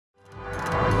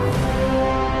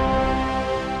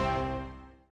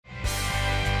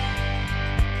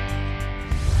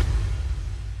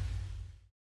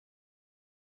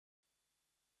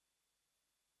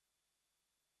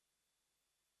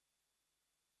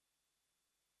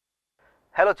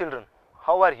Hello children,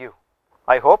 how are you?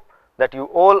 I hope that you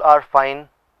all are fine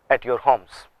at your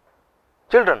homes.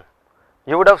 Children,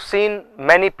 you would have seen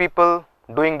many people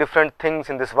doing different things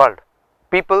in this world.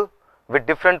 People with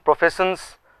different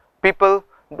professions, people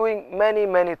doing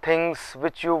many things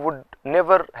which you would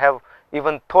never have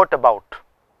even thought about.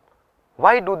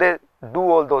 Why do they do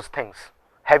all those things?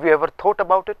 Have you ever thought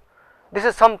about it? This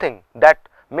is something that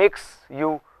makes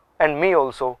you and me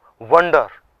also wonder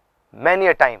many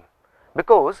a time,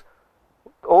 because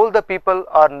all the people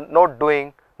are not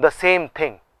doing the same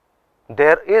thing.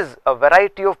 There is a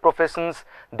variety of professions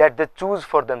that they choose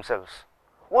for themselves.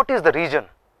 What is the reason?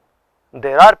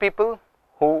 There are people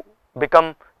who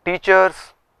become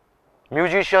teachers,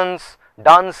 musicians,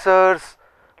 dancers,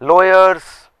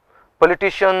 lawyers,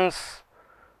 politicians,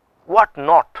 what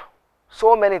not.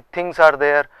 So many things are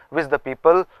there which the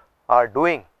people are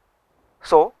doing.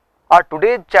 So our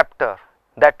today's chapter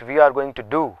that we are going to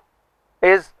do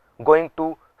is going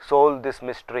to solve this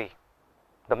mystery,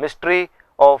 the mystery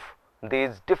of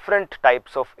these different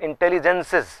types of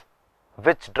intelligences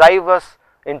which drive us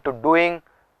into doing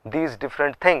these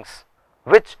different things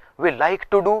which we like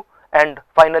to do, and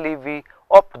finally we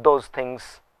opt those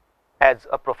things as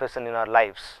a profession in our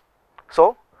lives.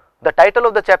 So the title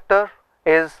of the chapter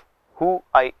is Who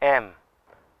I Am.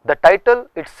 The title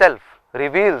itself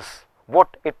reveals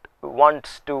what it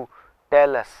wants to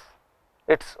tell us.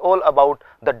 It's all about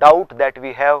the doubt that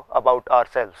we have about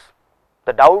ourselves,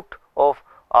 the doubt of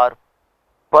our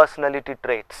personality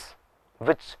traits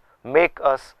which make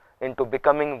us into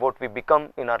becoming what we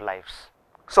become in our lives.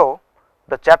 So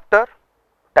the chapter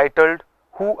titled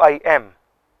Who I Am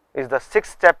is the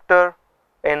 6th chapter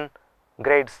in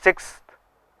grade 6th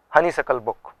honeysuckle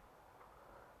book.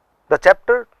 The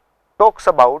chapter talks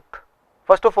about,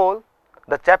 first of all,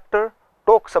 the chapter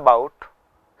talks about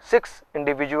 6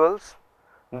 individuals.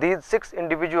 These 6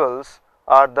 individuals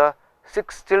are the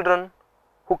 6 children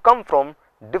who come from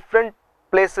different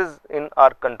places in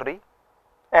our country,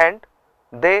 and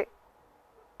they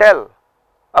tell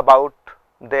about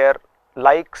their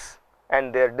likes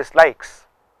and their dislikes,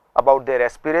 about their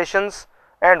aspirations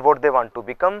and what they want to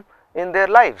become in their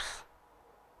lives.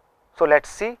 So let's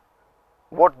see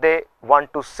what they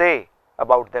want to say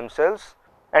about themselves,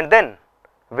 and then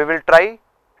we will try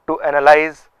to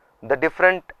analyze the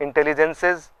different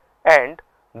intelligences and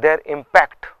their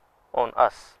impact on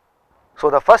us.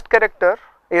 So the first character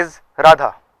is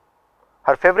Radha.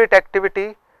 Her favorite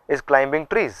activity is climbing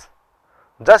trees.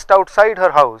 Just outside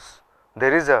her house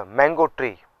there is a mango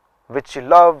tree which she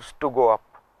loves to go up.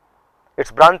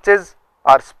 Its branches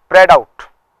are spread out,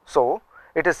 so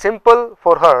it is simple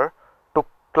for her to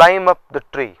climb up the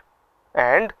tree,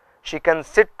 and she can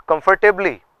sit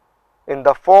comfortably in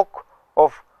the fork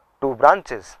of 2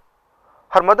 branches.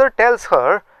 Her mother tells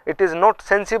her it is not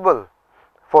sensible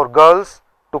for girls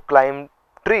to climb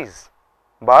trees,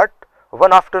 but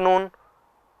one afternoon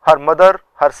her mother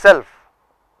herself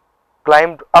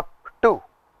climbed up too,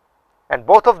 and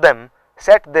both of them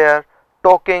sat there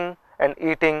talking and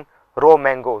eating raw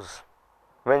mangoes.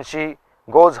 When she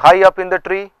goes high up in the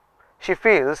tree, she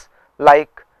feels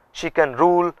like she can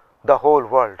rule the whole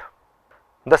world.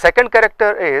 The second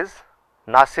character is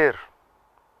Nasir.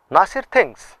 Nasir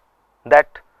thinks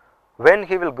that when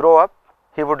he will grow up,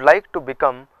 he would like to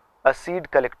become a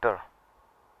seed collector.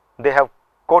 They have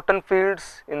cotton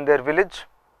fields in their village,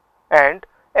 and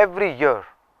every year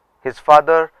his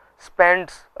father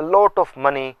spends a lot of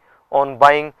money on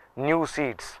buying new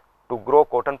seeds to grow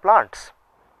cotton plants.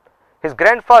 His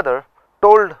grandfather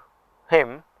told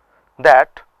him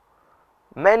that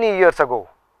many years ago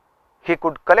he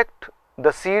could collect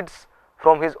the seeds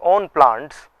from his own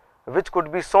plants which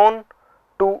could be sown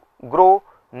to grow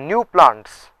new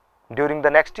plants during the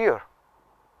next year.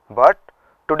 But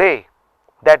today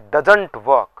that doesn't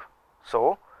work,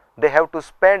 so they have to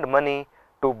spend money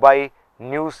to buy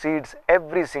new seeds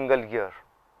every single year.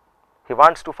 He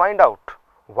wants to find out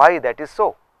why that is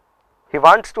so. He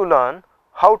wants to learn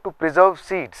how to preserve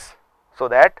seeds so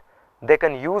that they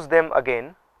can use them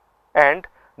again and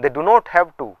they do not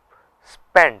have to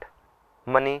spend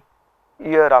money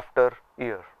year after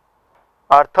year.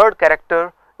 Our third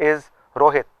character is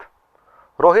Rohit.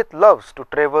 Rohit loves to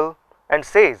travel and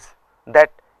says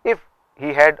that if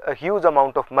he had a huge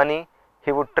amount of money,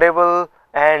 he would travel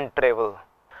and travel.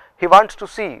 He wants to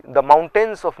see the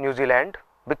mountains of New Zealand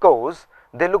because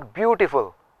they look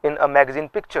beautiful in a magazine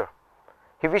picture.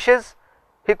 He wishes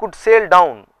he could sail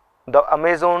down the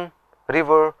Amazon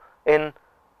river in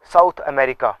South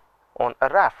America on a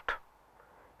raft.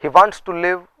 He wants to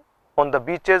live on the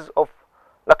beaches of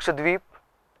Lakshadweep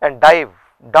and dive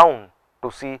down to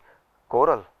see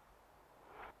coral.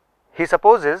 He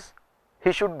supposes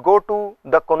he should go to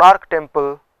the Konark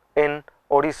temple in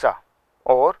Odisha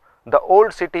or the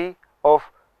old city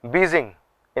of Beijing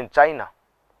in China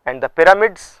and the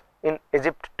pyramids in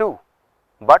Egypt too.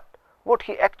 But what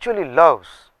he actually loves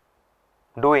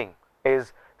doing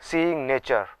is seeing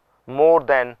nature more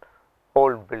than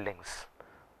old buildings.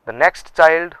 The next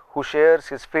child who shares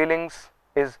his feelings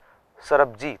is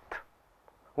Sarabjit.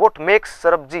 What makes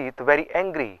Sarabjit very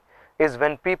angry is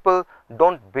when people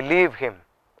don't believe him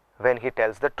when he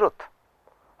tells the truth.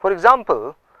 For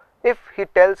example, if he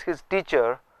tells his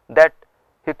teacher that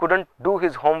he couldn't do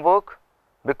his homework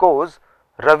because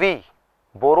Ravi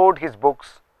borrowed his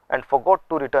books and forgot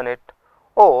to return it,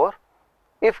 or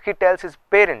if he tells his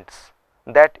parents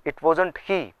that it wasn't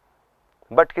he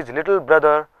but his little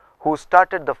brother who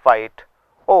started the fight,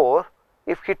 or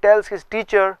if he tells his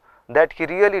teacher that he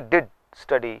really did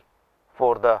study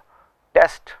for the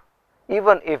test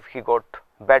even if he got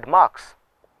bad marks,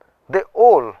 they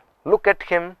all look at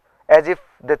him as if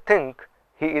they think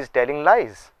he is telling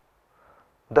lies.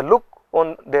 The look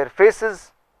on their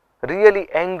faces really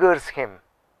angers him.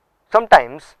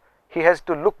 Sometimes he has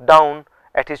to look down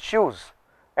at his shoes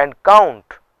and count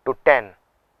to 10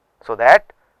 so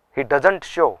that he doesn't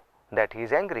show that he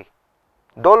is angry.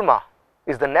 Dolma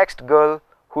is the next girl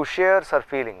who shares her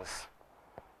feelings.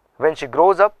 When she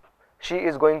grows up, she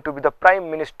is going to be the Prime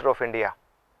Minister of India.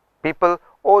 People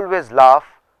always laugh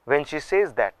when she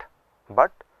says that,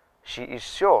 but she is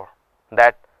sure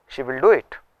that she will do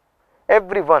it.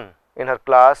 Everyone in her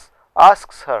class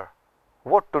asks her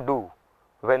what to do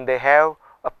when they have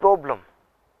a problem,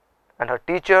 and her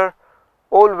teacher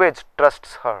always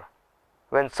trusts her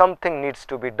when something needs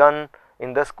to be done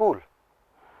in the school.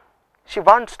 She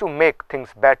wants to make things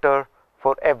better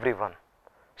for everyone.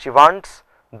 She wants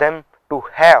them to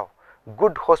have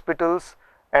good hospitals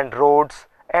and roads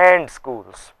and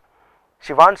schools.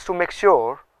 She wants to make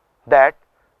sure that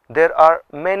there are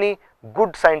many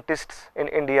good scientists in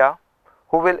India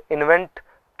who will invent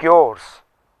cures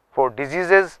for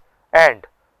diseases and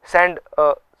send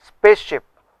a spaceship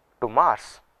to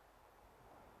Mars.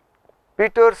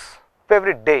 Peter's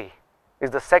favorite day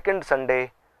is the second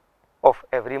Sunday of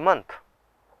every month.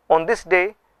 On this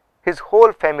day, his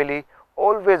whole family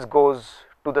always goes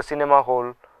to the cinema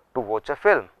hall to watch a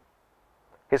film.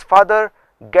 His father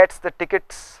gets the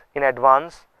tickets in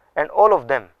advance, and all of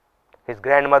them, his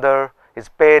grandmother, his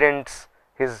parents,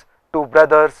 his two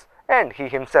brothers and he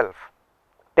himself,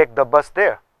 take the bus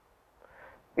there.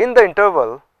 In the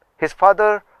interval, his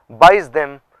father buys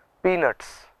them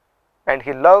peanuts and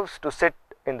he loves to sit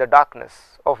in the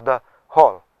darkness of the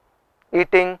hall,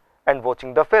 eating and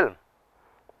watching the film.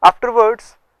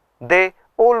 Afterwards, they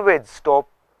always stop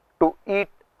to eat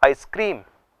ice cream.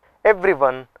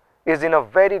 Everyone is in a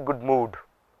very good mood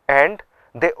and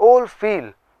they all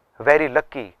feel very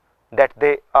lucky that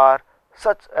they are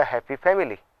such a happy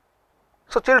family.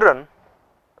 So children,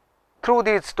 through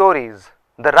these stories,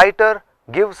 the writer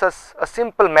gives us a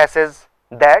simple message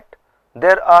that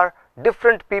there are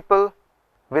different people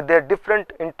with their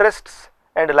different interests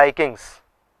and likings.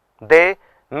 They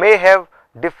may have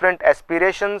different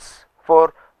aspirations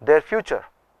for their future.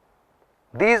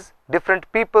 These different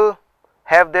people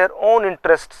have their own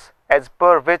interests as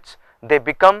per which they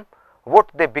become what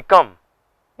they become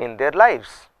in their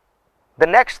lives. The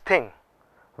next thing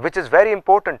which is very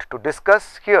important to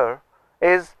discuss here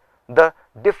is the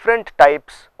different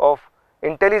types of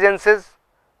intelligences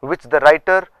which the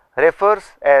writer refers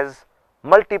as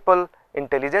multiple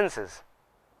intelligences.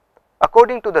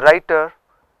 According to the writer,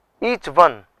 each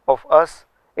one of us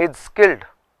is skilled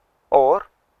or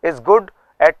is good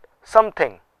at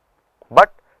something,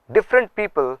 but different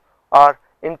people are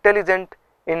intelligent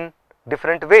in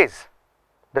different ways.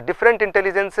 The different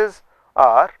intelligences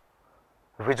are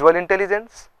visual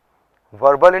intelligence,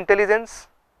 verbal intelligence,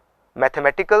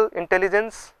 mathematical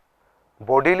intelligence,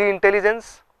 bodily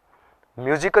intelligence,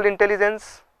 musical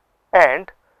intelligence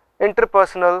and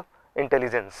interpersonal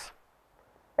intelligence.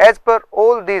 As per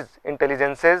all these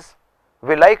intelligences,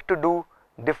 we like to do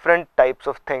different types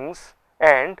of things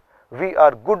and we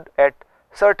are good at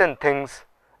certain things,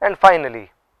 and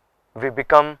finally we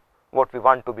become what we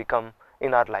want to become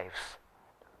in our lives.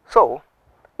 So,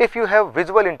 if you have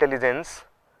visual intelligence,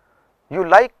 you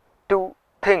like to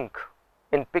think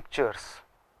in pictures,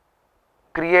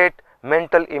 create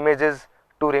mental images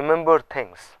to remember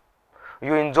things.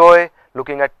 You enjoy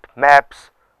looking at maps,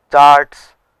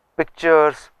 charts,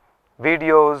 pictures,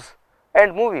 videos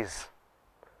and movies.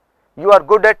 You are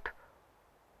good at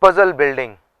puzzle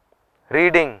building,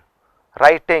 reading,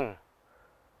 writing,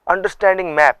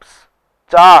 understanding maps,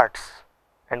 charts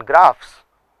and graphs.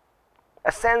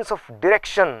 A sense of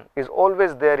direction is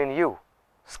always there in you.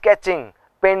 Sketching,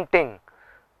 painting,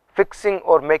 fixing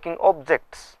or making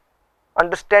objects,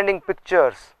 understanding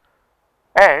pictures,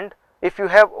 and if you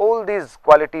have all these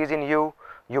qualities in you,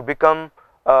 you become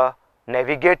a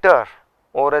navigator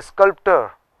or a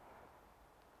sculptor,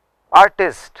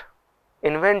 artist,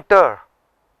 inventor,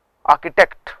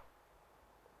 architect,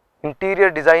 interior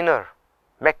designer,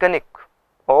 mechanic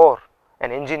or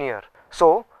an engineer.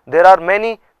 So there are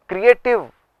many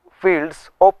creative fields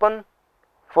open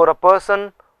for a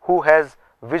person who has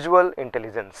visual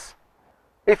intelligence.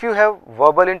 If you have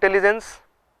verbal intelligence,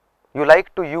 you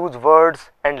like to use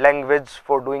words and language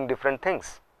for doing different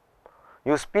things.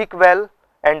 You speak well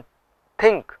and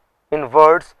think in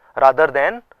words rather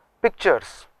than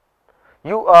pictures.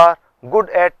 You are good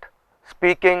at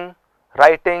speaking,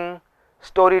 writing,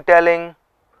 storytelling,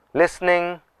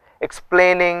 listening,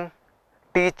 explaining,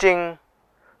 teaching,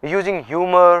 using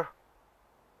humor,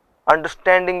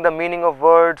 understanding the meaning of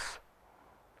words,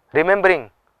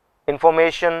 remembering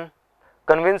information,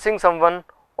 convincing someone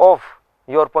of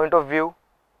your point of view.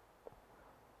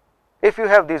 If you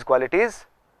have these qualities,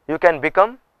 you can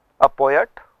become a poet,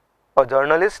 a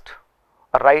journalist,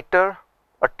 a writer,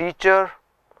 a teacher,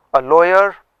 a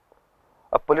lawyer,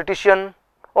 a politician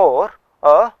or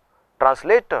a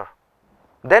translator.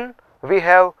 Then we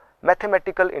have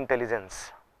mathematical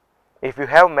intelligence. If you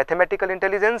have mathematical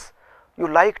intelligence, you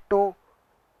like to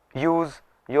use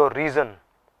your reason,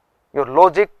 your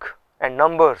logic and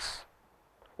numbers.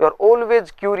 You are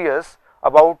always curious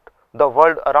about the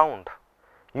world around.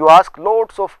 You ask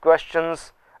lots of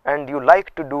questions and you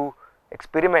like to do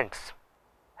experiments.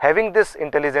 Having this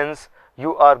intelligence,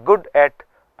 you are good at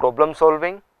problem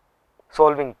solving,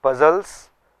 solving puzzles,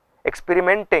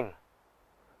 experimenting,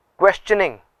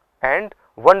 questioning and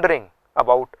wondering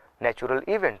about natural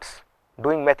events,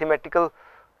 doing mathematical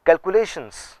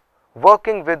calculations,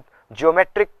 working with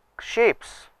geometric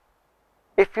shapes.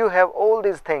 If you have all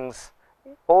these things,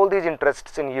 all these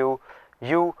interests in you,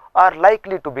 you are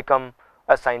likely to become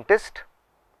a scientist,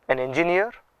 an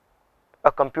engineer,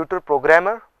 a computer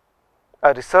programmer,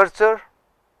 a researcher,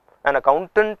 an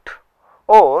accountant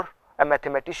or a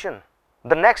mathematician.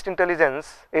 The next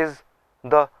intelligence is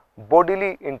the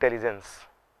bodily intelligence.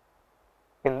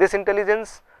 In this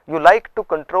intelligence, you like to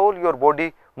control your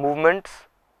body movements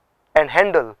and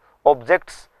handle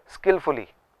objects skillfully.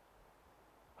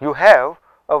 You have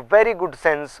a very good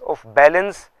sense of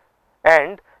balance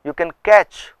and you can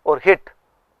catch or hit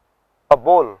a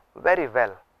ball very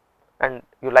well, and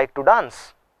you like to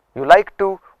dance. You like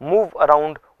to move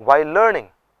around while learning.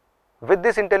 With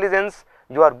this intelligence,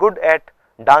 you are good at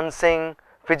dancing,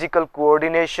 physical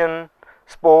coordination,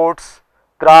 sports,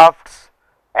 crafts,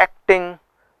 acting,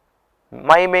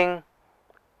 miming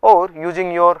or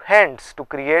using your hands to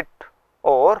create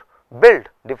or build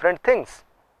different things.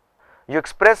 You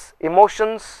express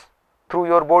emotions through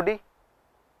your body,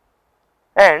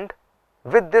 and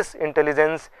with this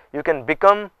intelligence you can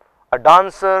become a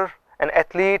dancer, an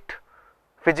athlete,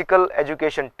 physical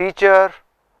education teacher,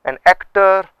 an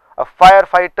actor, a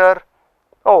firefighter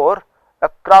or a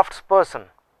craftsperson.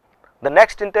 The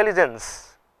next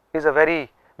intelligence is a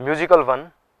very musical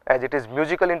one, as it is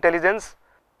musical intelligence.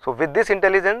 So with this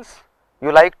intelligence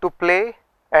you like to play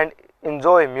and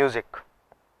enjoy music.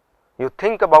 You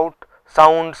think about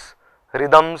sounds,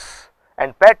 rhythms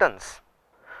and patterns.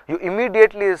 You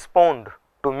immediately respond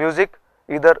to music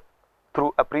either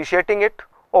through appreciating it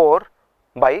or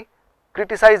by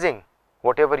criticizing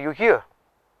whatever you hear.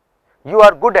 You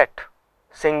are good at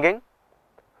singing,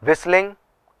 whistling,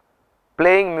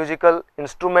 playing musical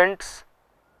instruments,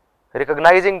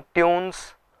 recognizing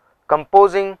tunes,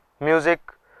 composing music,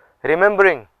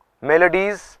 remembering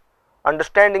melodies,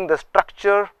 understanding the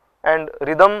structure and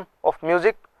rhythm of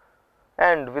music,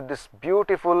 and with this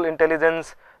beautiful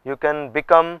intelligence you can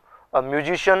become a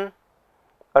musician,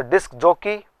 a disc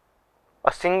jockey,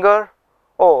 a singer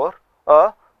or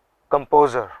a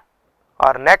composer.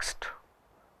 Our next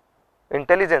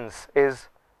intelligence is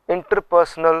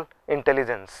interpersonal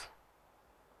intelligence.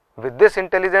 With this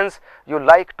intelligence you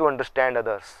like to understand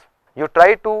others. You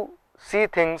try to see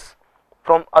things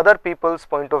from other people's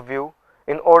point of view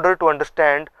in order to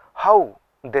understand how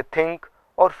they think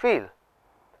or feel.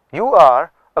 You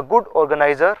are a good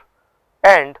organizer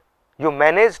and you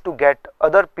manage to get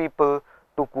other people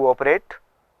to cooperate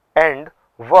and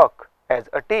work as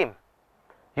a team.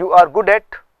 You are good at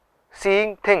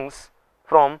seeing things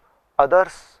from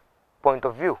others' point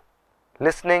of view,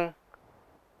 listening,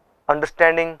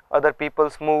 understanding other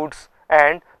people's moods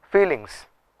and feelings,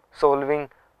 solving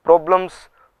problems,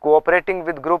 cooperating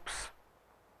with groups,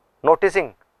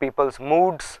 noticing people's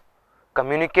moods,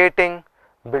 communicating,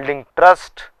 building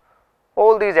trust,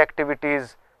 all these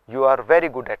activities you are very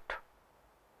good at.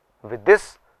 With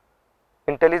this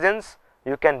intelligence,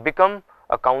 you can become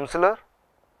a counselor,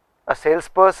 a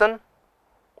salesperson,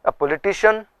 a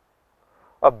politician,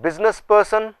 a business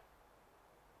person,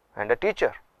 and a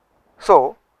teacher.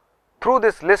 So, through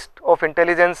this list of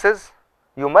intelligences,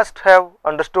 you must have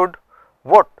understood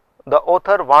what the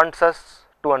author wants us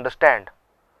to understand.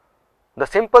 The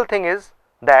simple thing is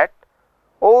that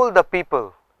all the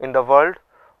people in the world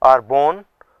are born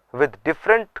with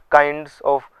different kinds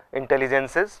of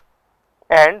intelligences,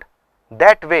 and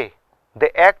that way they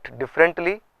act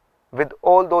differently with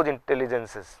all those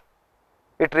intelligences.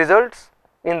 It results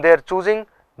in their choosing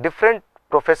different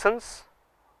professions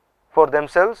for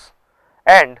themselves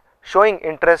and showing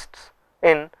interests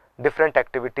in different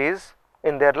activities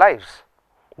in their lives.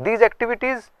 These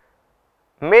activities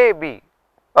may be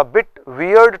a bit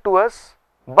weird to us,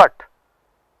 but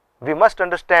we must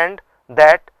understand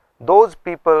that those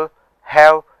people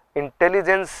have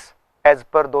intelligence as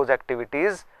per those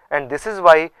activities, and this is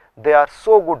why they are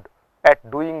so good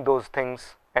at doing those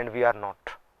things and we are not.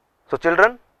 So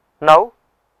children, now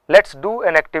let's do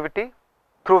an activity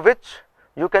through which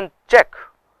you can check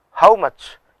how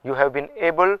much you have been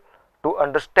able to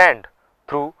understand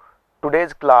through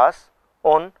today's class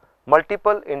on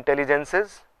multiple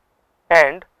intelligences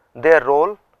and their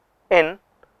role in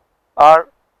our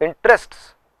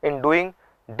interests in doing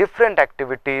different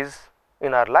activities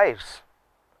in our lives.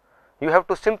 You have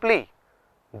to simply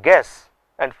guess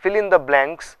and fill in the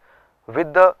blanks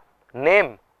with the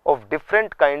name of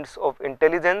different kinds of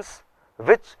intelligence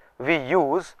which we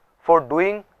use for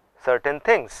doing certain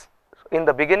things. In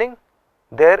the beginning,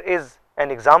 there is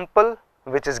an example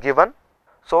which is given.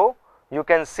 So, you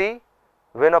can see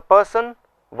when a person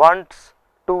wants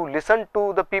to listen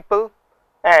to the people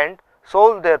and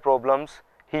solve their problems,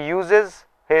 he uses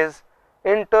his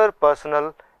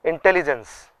interpersonal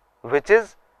intelligence, which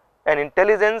is an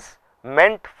intelligence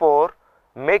meant for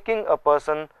making a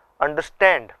person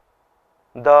understand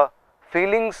the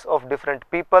feelings of different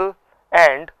people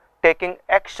and taking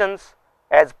actions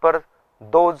as per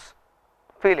those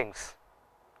feelings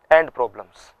and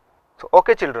problems. So,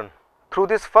 okay children, through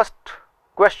this first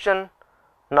question,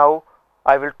 now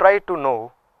I will try to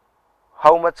know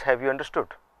how much have you understood.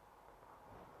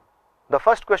 The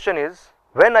first question is,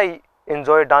 when I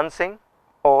enjoy dancing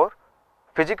or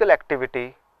physical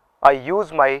activity, I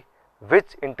use my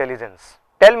which intelligence?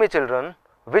 Tell me children,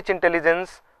 which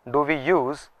intelligence do we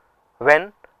use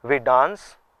when we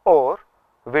dance or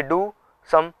we do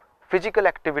some physical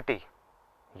activity?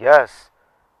 Yes,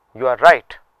 you are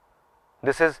right.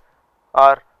 This is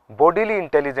our bodily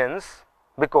intelligence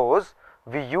because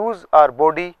we use our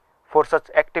body for such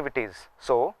activities.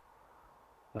 So,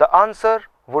 the answer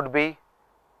would be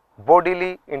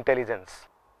bodily intelligence.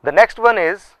 The next one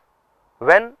is,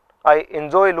 when I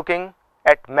enjoy looking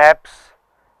at maps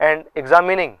and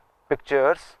examining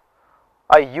pictures,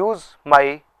 I use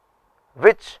my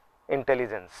which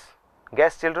intelligence?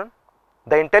 Guess children.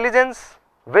 The intelligence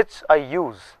which I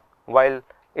use while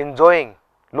enjoying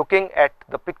looking at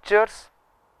the pictures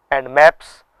and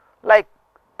maps like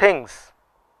things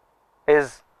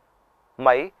is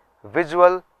my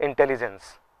visual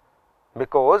intelligence,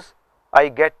 because I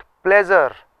get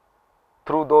pleasure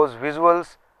through those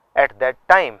visuals at that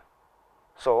time.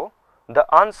 So, the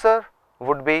answer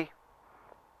would be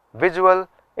visual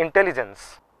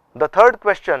intelligence. The third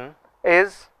question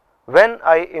is, when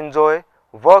I enjoy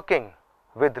working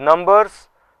with numbers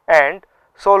and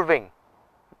solving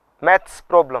maths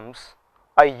problems,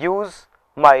 I use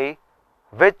my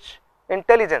which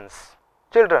intelligence?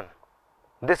 Children,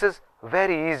 this is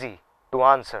very easy to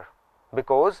answer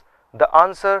because the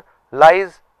answer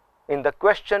lies in the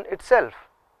question itself.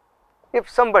 If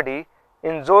somebody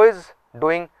enjoys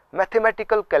doing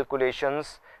mathematical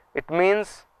calculations, it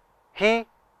means he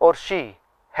or she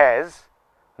has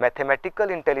mathematical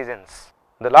intelligence.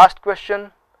 The last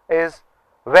question is,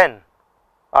 when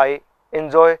I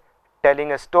enjoy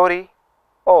telling a story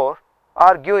or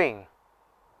arguing,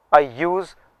 I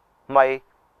use my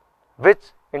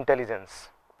which intelligence?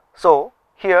 So,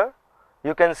 here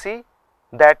you can see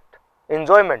that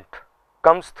enjoyment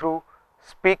comes through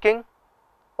speaking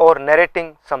or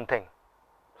narrating something.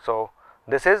 So,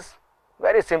 this is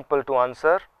very simple to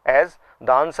answer, as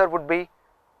the answer would be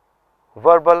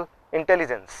verbal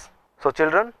intelligence. So,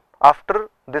 children, after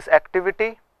this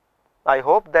activity, I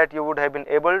hope that you would have been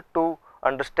able to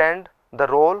understand the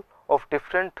role of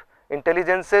different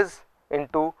intelligences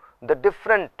into the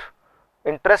different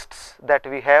interests that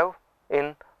we have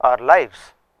in our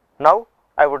lives. Now,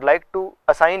 I would like to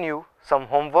assign you some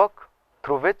homework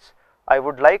through which I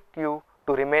would like you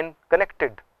to remain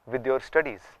connected with your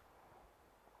studies.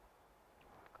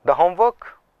 The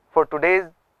homework for today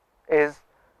is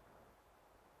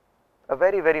a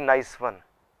very nice one,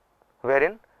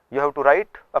 wherein you have to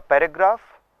write a paragraph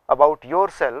about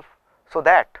yourself so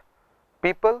that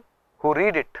people who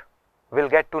read it will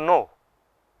get to know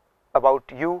about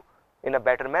you in a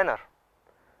better manner.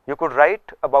 You could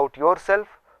write about yourself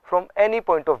from any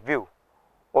point of view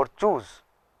or choose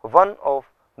one of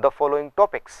the following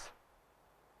topics.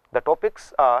 The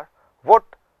topics are what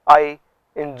I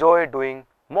enjoy doing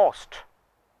most,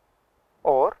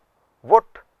 or what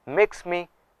makes me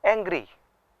angry,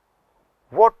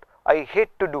 what I hate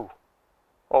to do,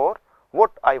 or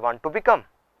what I want to become.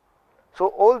 So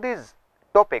all these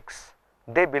topics,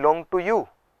 they belong to you.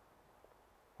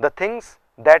 The things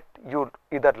that you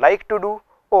either like to do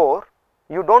or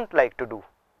you don't like to do,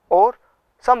 or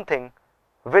something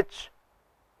which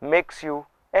makes you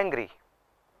angry.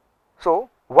 So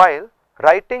while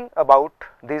writing about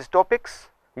these topics,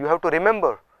 you have to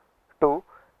remember to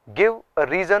give a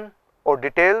reason or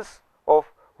details of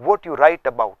what you write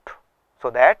about, so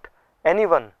that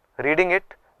anyone reading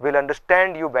it will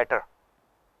understand you better.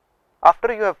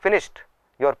 After you have finished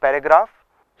your paragraph,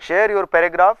 share your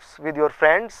paragraphs with your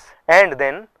friends and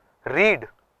then read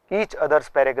each other's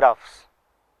paragraphs.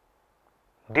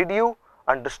 Did you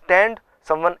understand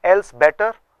someone else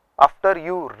better after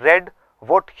you read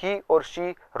what he or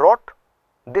she wrote?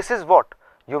 This is what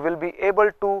you will be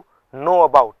able to know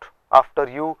about after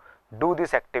you do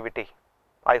this activity.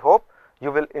 I hope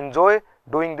you will enjoy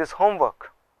doing this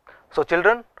homework. So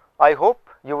children, I hope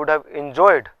you would have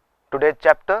enjoyed today's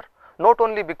chapter, not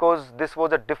only because this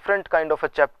was a different kind of a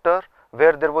chapter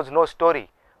where there was no story,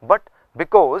 but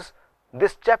because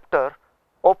this chapter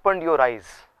opened your eyes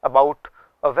about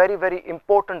a very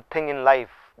important thing in life,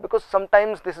 because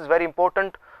sometimes this is very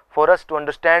important for us to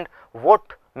understand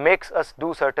what makes us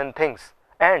do certain things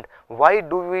and why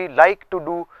do we like to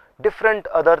do different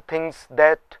other things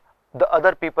that the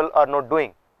other people are not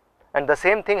doing. And the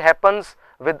same thing happens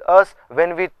with us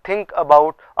when we think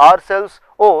about ourselves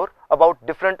or about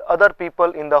different other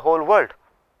people in the whole world.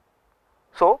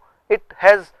 So it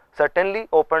has certainly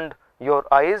opened your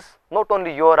eyes, not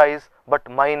only your eyes but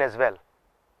mine as well.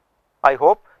 I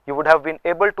hope you would have been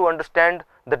able to understand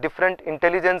the different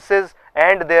intelligences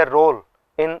and their role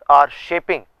in our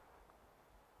shaping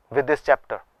with this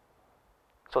chapter.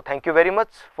 So thank you very much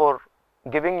for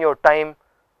giving your time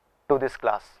to this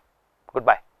class.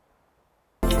 Goodbye.